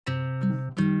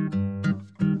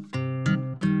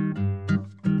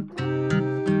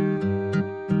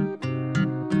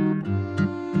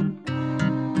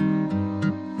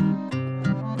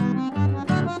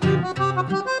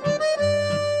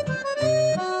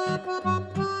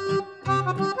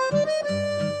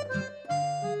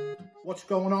What's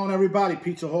going on, everybody?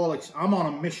 Pizzaholics. I'm on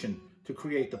a mission to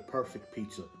create the perfect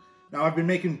pizza. Now, I've been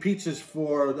making pizzas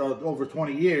for over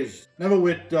 20 years, never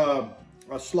with a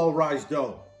slow rise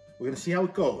dough. We're gonna see how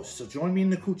it goes. So join me in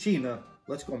the cucina.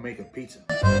 Let's go make a pizza.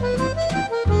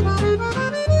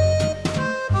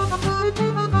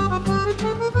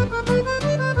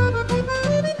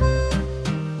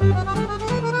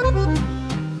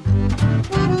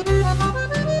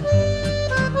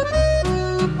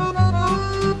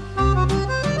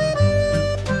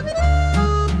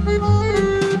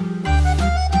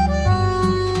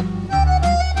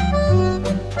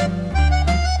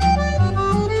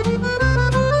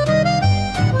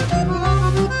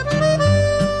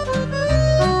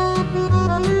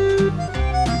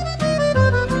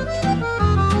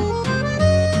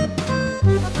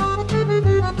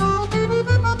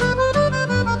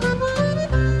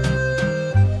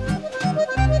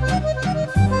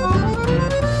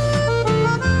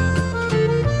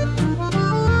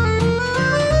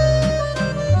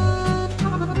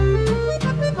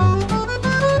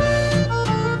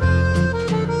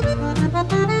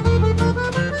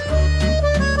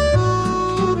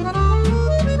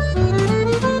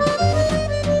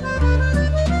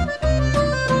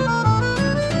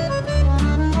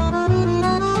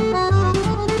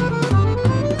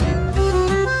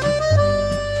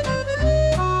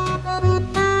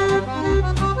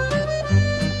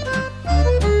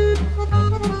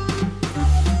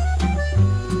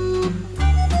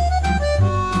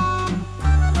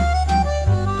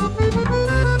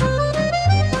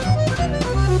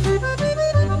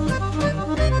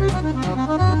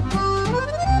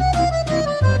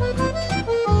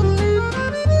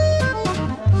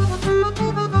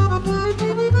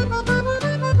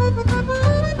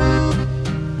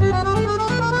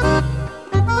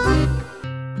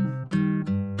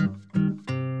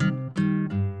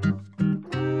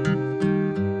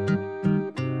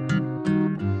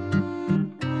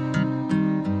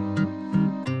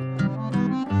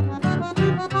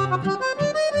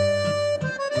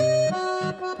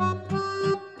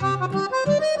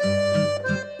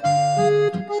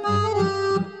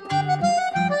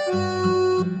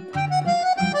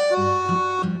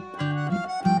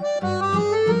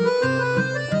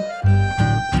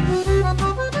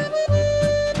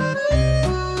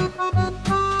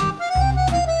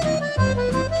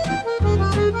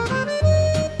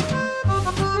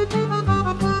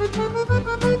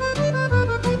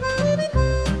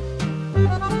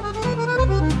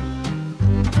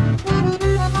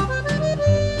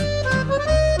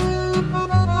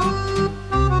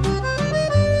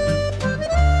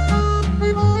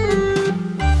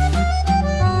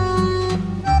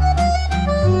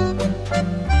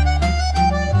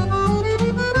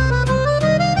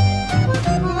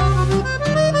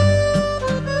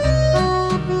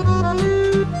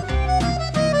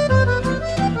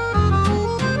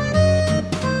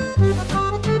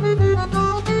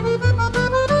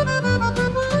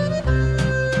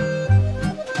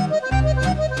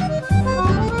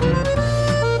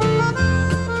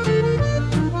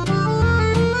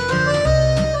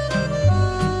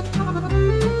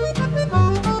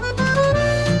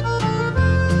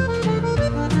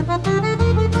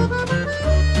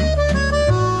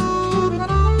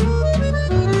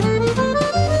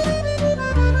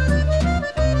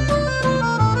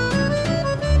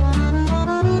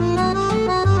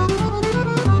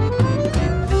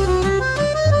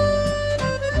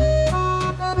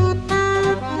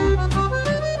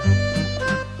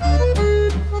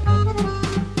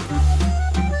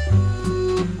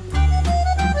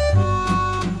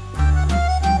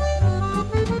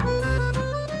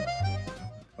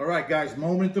 Guys,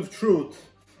 moment of truth.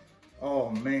 Oh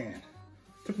man,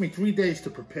 took me 3 days to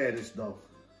prepare this dough.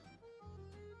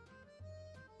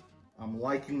 I'm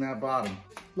liking that bottom.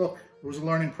 Look, it was a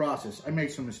learning process. I made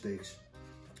some mistakes.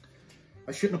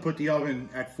 I shouldn't have put the oven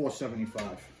at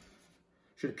 475.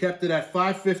 Should have kept it at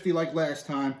 550 like last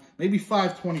time, maybe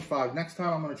 525. Next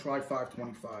time I'm gonna try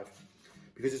 525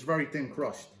 because it's very thin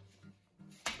crust.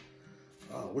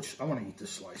 Which I wanna eat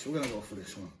this slice. We're gonna go for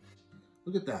this one.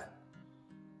 Look at that.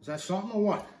 Is that something or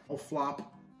what? Oh, flop.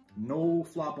 No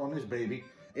flop on this baby.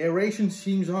 Aeration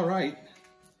seems all right.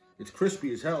 It's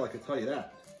crispy as hell, I can tell you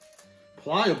that.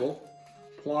 Pliable.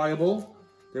 Pliable.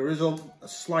 There is a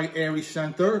slight airy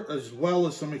center as well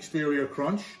as some exterior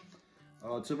crunch.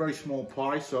 It's a very small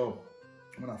pie, so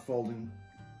we're not folding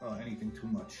anything too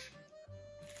much.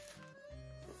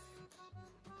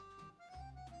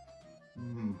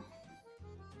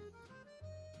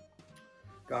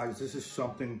 Guys, this is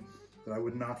something that I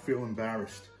would not feel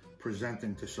embarrassed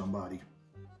presenting to somebody.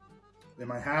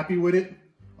 Am I happy with it?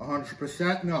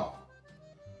 100%? No.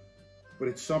 but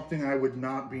it's something I would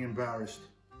not be embarrassed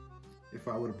if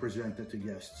I were to present it to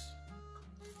guests.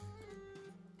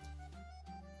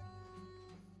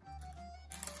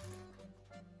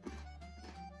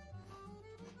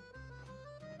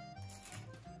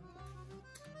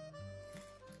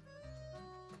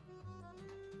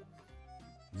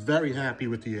 Very happy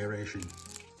with the aeration.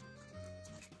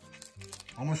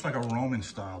 Almost like a Roman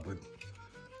style, but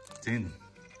thin.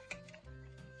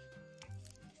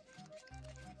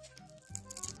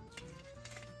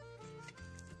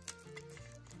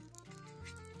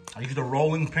 I used a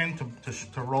rolling pin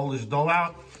to roll this dough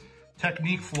out.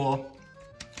 Technique flaw,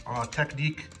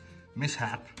 technique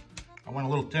mishap. I went a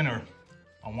little thinner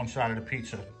on one side of the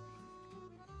pizza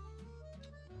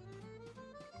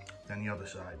than the other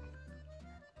side.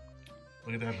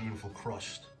 Look at that beautiful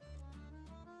crust.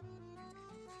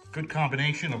 Good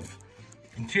combination of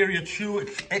interior chew,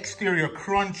 exterior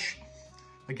crunch.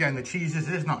 Again, the cheeses,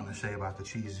 there's nothing to say about the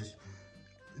cheeses.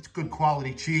 It's good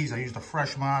quality cheese. I used the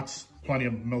fresh Mott's. Plenty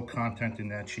of milk content in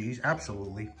that cheese,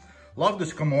 absolutely. Love the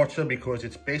scamorza because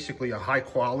it's basically a high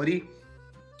quality,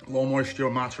 low moisture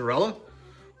mozzarella,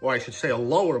 or I should say a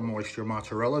lower moisture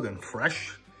mozzarella than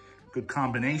fresh. Good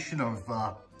combination of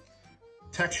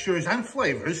textures and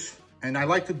flavors. And I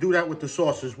like to do that with the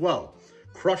sauce as well.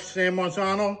 Crushed San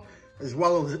Marzano, as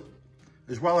well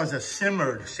as a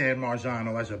simmered San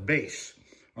Marzano as a base.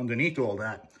 Underneath all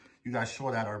that, you guys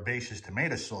saw that herbaceous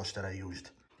tomato sauce that I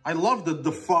used. I love the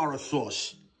DiFara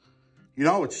sauce. You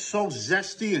know, it's so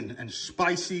zesty and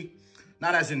spicy.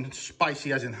 Not as in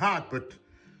spicy as in hot, but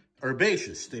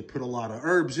herbaceous. They put a lot of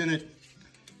herbs in it.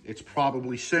 It's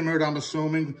probably simmered, I'm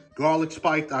assuming. Garlic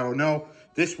spiked, I don't know.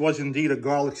 This was indeed a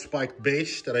garlic spiked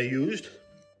base that I used.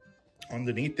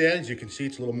 Underneath there, as you can see,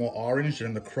 it's a little more orange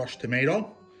than the crushed tomato.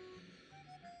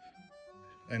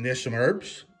 And there's some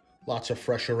herbs. Lots of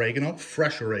fresh oregano.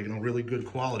 Fresh oregano, really good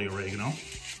quality oregano.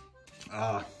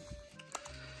 Yeah,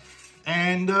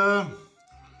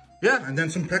 and then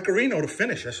some pecorino to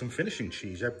finish. That's some finishing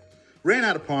cheese. I ran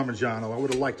out of Parmigiano. I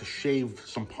would have liked to shave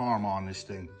some Parm on this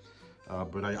thing.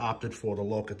 But I opted for the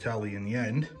Locatelli in the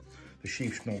end. The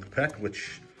sheep's milk peck,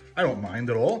 which I don't mind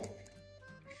at all.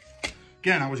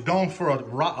 Again, I was going for a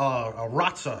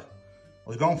Razza. I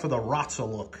was going for the Razza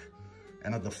look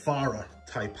and a DiFara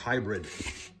type hybrid.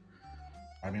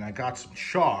 I mean, I got some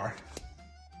char.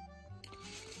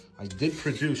 I did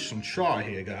produce some char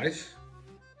here, guys.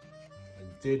 I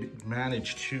did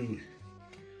manage to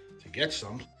get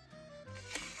some.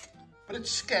 But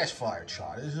it's gas-fired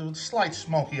char. There's a slight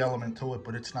smoky element to it,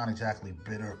 but it's not exactly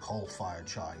bitter, coal-fired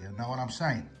char. You know what I'm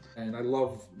saying? And I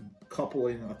love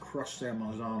coupling a crushed San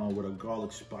Marzano with a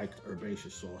garlic-spiked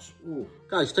herbaceous sauce. Ooh.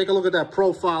 Guys, take a look at that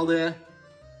profile there.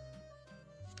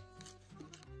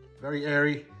 Very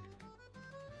airy.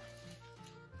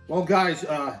 Well, guys,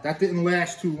 that didn't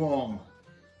last too long.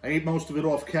 I ate most of it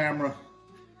off camera.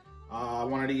 I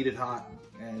wanted to eat it hot,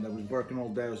 and I was working all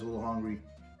day. I was a little hungry.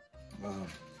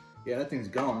 Yeah, that thing's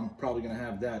gone. I'm probably gonna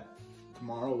have that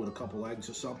tomorrow with a couple eggs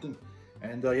or something.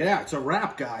 And yeah, it's a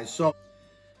wrap, guys. So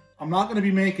I'm not gonna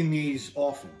be making these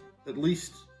often. At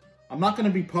least, I'm not gonna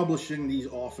be publishing these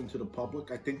often to the public.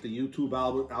 I think the YouTube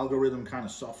algorithm kind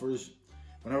of suffers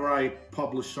whenever I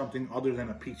publish something other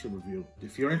than a pizza review.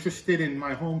 If you're interested in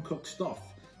my home cooked stuff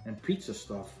and pizza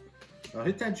stuff,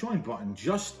 hit that join button.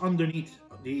 Just underneath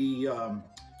the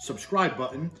subscribe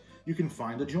button, you can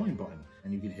find a join button.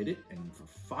 And you can hit it, and for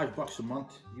 $5 a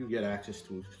month, you get access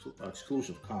to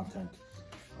exclusive content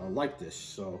like this.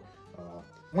 So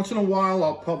once in a while,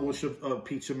 I'll publish a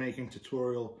pizza making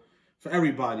tutorial for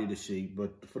everybody to see.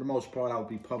 But for the most part, I'll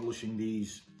be publishing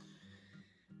these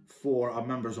for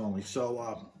members only.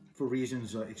 So for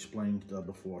reasons explained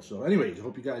before. So anyways, I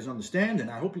hope you guys understand,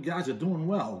 and I hope you guys are doing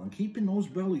well and keeping those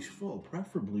bellies full,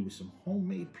 preferably with some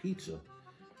homemade pizza.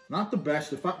 Not the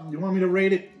best. If you want me to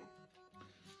rate it,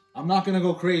 I'm not going to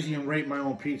go crazy and rate my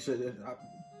own pizza.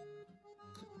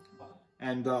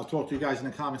 And I'll talk to you guys in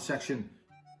the comment section.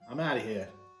 I'm out of here.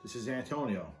 This is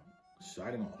Antonio,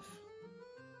 signing off.